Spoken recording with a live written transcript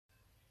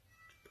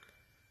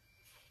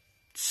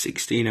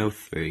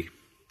1603,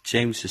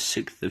 James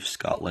VI of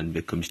Scotland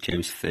becomes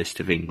James I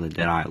of England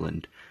and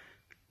Ireland.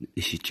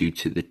 This is due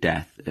to the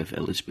death of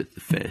Elizabeth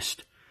I.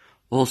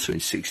 Also in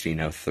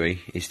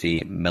 1603 is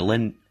the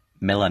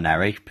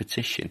Millenary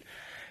Petition.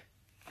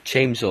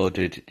 James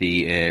ordered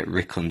the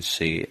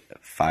Regency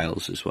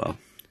files as well.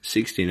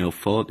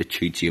 1604, the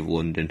Treaty of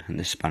London and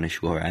the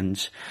Spanish War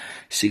ends.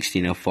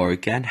 1604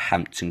 again,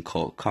 Hampton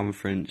Court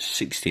Conference.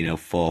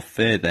 1604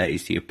 further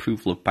is the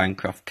approval of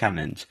Bancroft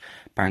Canons.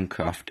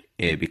 Bancroft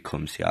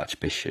becomes the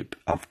Archbishop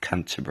of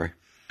Canterbury.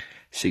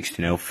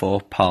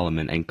 1604,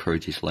 Parliament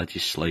encourages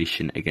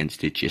legislation against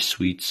the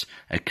Jesuits,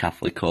 a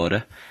Catholic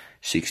order.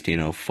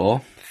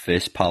 1604,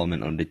 first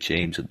Parliament under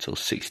James until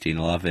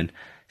 1611.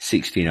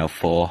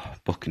 1604,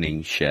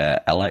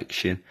 Buckinghamshire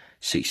election.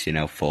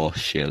 1604,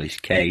 Shirley's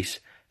case.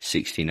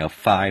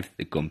 1605,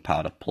 the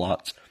Gunpowder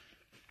Plot.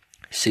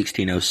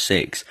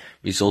 1606,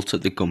 result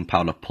of the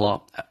Gunpowder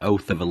Plot,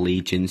 oath of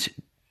allegiance.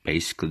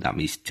 Basically, that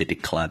means to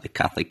declare the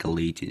Catholic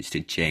allegiance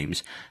to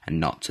James and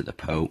not to the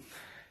Pope.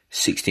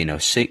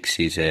 1606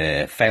 is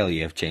a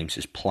failure of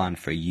James's plan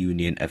for a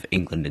union of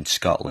England and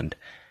Scotland.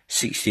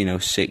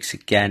 1606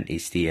 again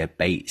is the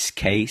Bates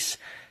case.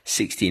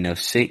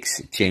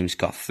 1606, James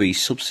got 3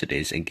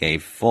 subsidies and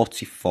gave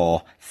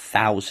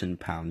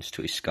 £44,000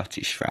 to his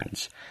Scottish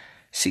friends.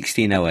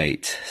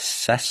 1608,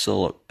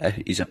 Cecil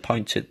is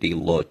appointed the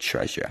Lord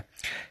Treasurer.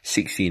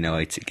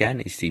 1608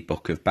 again is the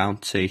Book of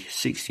Bounty.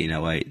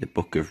 1608, the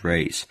Book of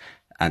Rates.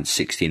 And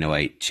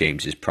 1608,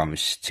 James is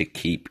promised to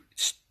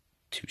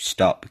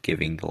stop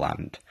giving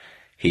land.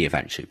 He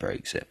eventually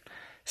breaks it.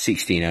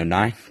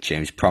 1609,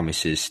 James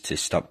promises to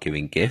stop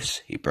giving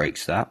gifts. He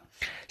breaks that.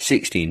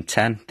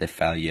 1610, the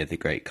failure of the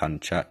Great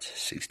Contract.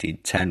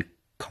 1610,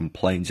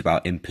 complains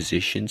about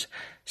impositions.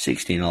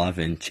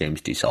 1611,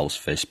 James dissolves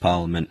First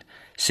Parliament.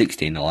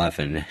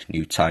 1611,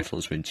 new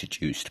titles were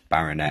introduced,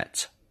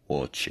 baronet,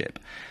 wardship.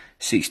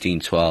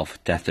 1612,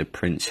 death of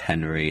Prince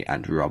Henry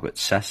and Robert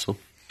Cecil.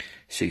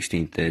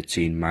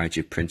 1613, marriage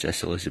of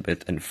Princess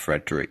Elizabeth and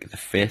Frederick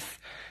V.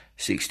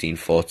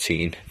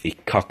 1614, the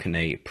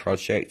Cockney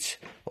Project,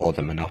 or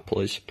the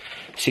Monopolies.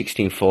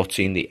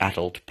 1614, the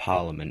Adult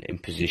Parliament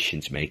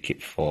impositions make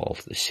it fall.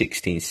 The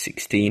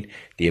 1616,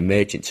 the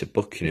emergence of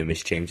Buckingham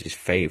as James's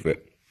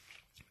favourite.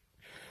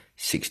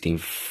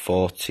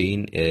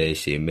 1614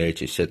 is the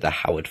emergence of the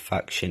Howard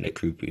faction, a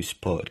group who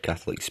supported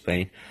Catholic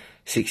Spain.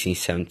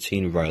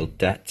 1617, royal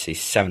debt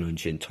is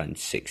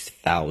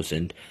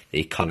 726,000. The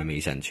economy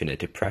is entering a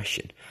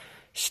depression.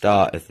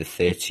 Start of the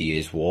 30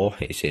 Years' War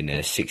is in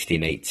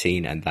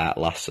 1618, and that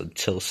lasts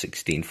until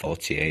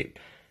 1648.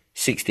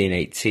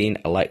 1618,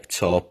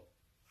 Elector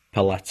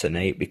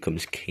Palatinate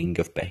becomes King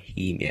of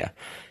Bohemia,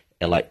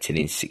 elected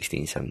in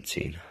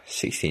 1617.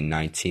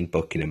 1619,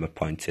 Buckingham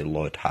appointed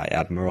Lord High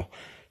Admiral.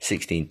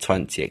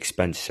 1620,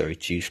 expenses are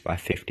reduced by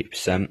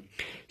 50%.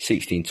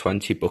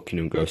 1620,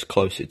 Buckingham grows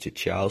closer to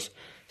Charles.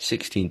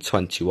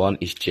 1621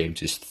 is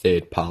James's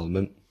third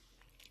Parliament.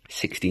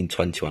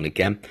 1621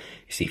 again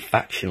is the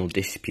factional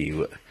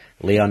dispute.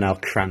 Lionel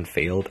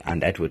Cranfield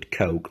and Edward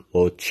Coke,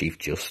 Lord Chief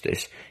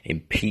Justice,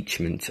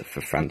 impeachment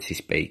for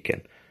Francis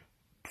Bacon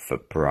for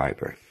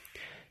bribery.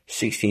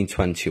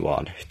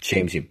 1621,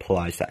 James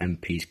implies that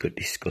MPs could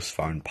discuss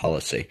foreign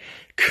policy,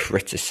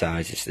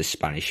 criticises the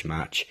Spanish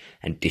match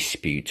and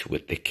dispute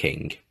with the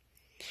king.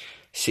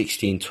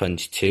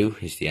 1622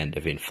 is the end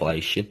of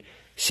inflation.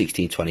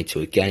 1622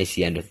 again is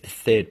the end of the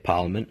third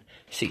Parliament.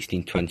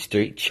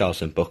 1623,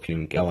 Charles and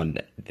Buckingham go on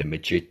the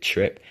Madrid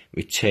trip,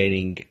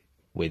 returning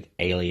with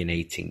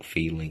alienating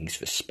feelings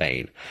for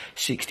Spain.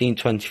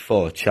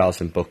 1624,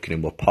 Charles and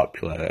Buckingham were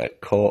popular at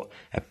court,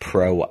 a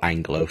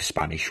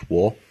pro-Anglo-Spanish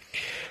war.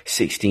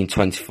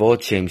 1624,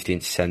 James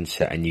didn't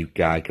censor a new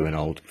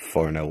gargle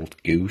for an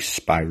old goose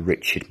by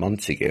Richard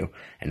Montague,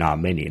 an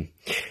Arminian.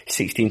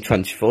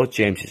 1624,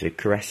 James's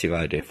aggressive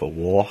idea for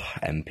war.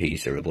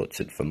 MPs are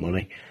reluctant for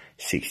money.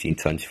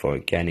 1624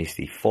 again is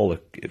the fall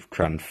of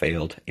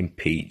Cranfield,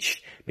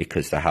 impeached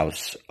because the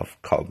House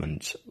of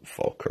Commons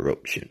for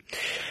corruption.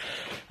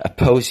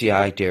 Oppose the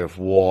idea of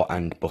war,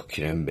 and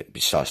Buckingham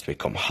starts to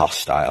become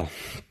hostile.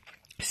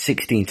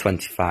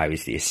 1625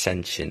 is the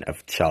ascension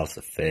of Charles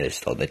I,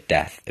 or the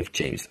death of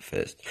James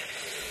I.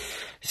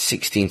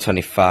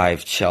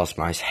 1625, Charles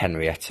marries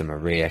Henrietta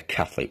Maria,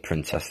 Catholic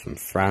princess from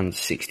France.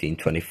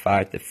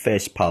 1625, the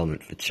first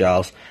Parliament for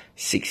Charles.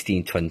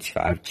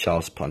 1625,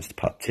 Charles plans to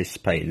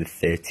participate in the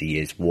 30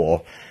 Years'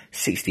 War.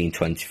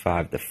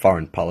 1625, the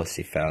foreign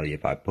policy failure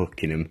by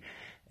Buckingham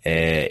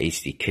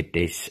is the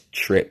Cadiz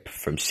trip,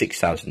 from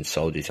 6,000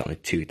 soldiers, only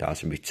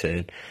 2,000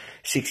 return.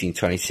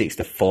 1626,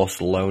 the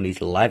forced loan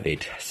is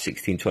levied.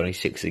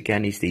 1626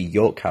 again is the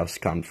York House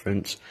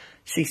Conference.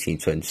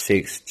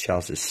 1626,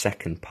 Charles'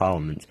 second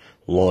Parliament,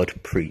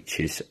 Lord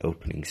preaches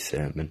opening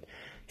sermon.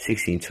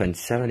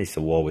 1627 is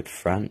the war with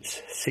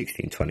France.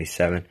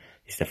 1627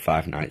 is the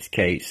Five Knights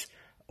case,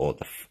 or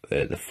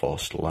the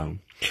forced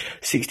loan.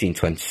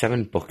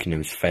 1627,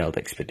 Buckingham's failed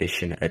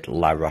expedition at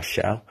La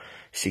Rochelle.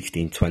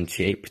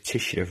 1628,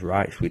 Petition of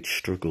Rights with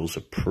Struggles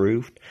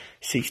approved.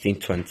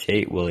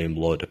 1628, William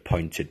Laud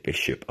appointed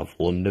Bishop of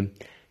London.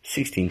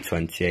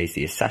 1628,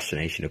 the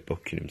assassination of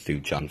Buckingham through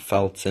John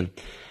Felton.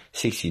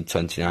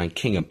 1629,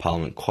 King and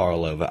Parliament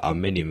quarrel over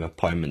Arminian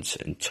appointments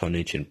and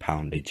tonnage and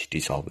poundage,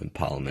 dissolving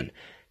Parliament.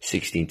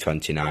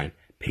 1629,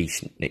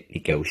 peace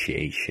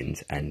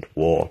negotiations end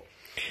war.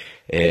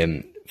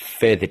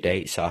 Further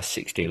dates are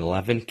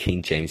 1611,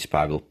 King James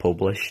Bible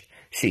published.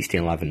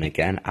 1611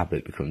 again,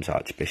 Abbot becomes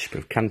Archbishop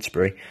of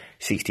Canterbury.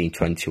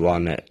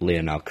 1621,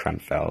 Lionel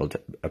Cranfield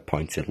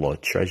appointed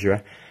Lord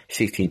Treasurer.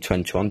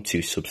 1621,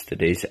 two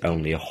subsidies,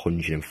 only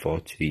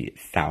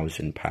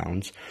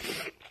 £140,000.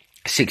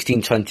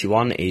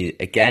 1621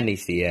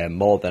 is the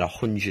more than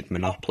 100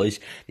 monopolies,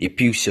 the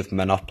abuse of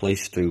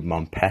monopolies through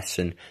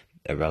Montpesson,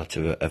 a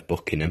relative of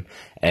Buckingham,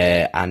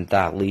 and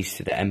that leads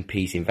to the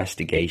MP's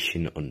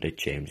investigation under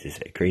James's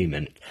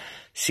agreement.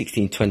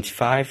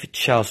 1625,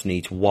 Charles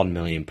needs £1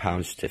 million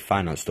to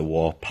finance the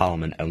war.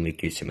 Parliament only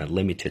gives him a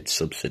limited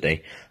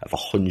subsidy of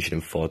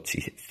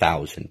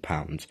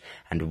 £140,000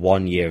 and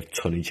 1 year of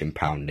tonnage and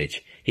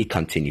poundage. He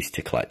continues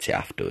to collect it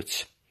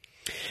afterwards.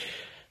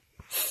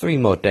 Three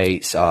more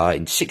dates are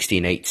in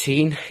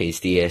 1618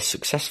 is the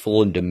successful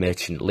London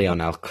merchant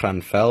Lionel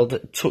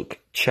Cranfield took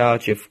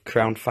charge of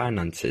Crown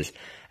finances,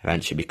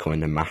 eventually becoming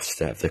the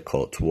master of the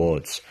court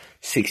wards.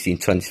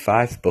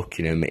 1625,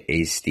 Buckingham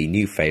is the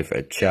new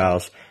favourite of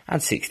Charles,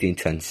 and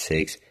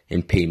 1626,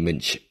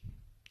 impeachment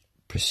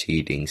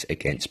proceedings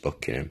against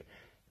Buckingham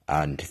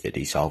and the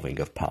dissolving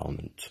of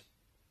Parliament.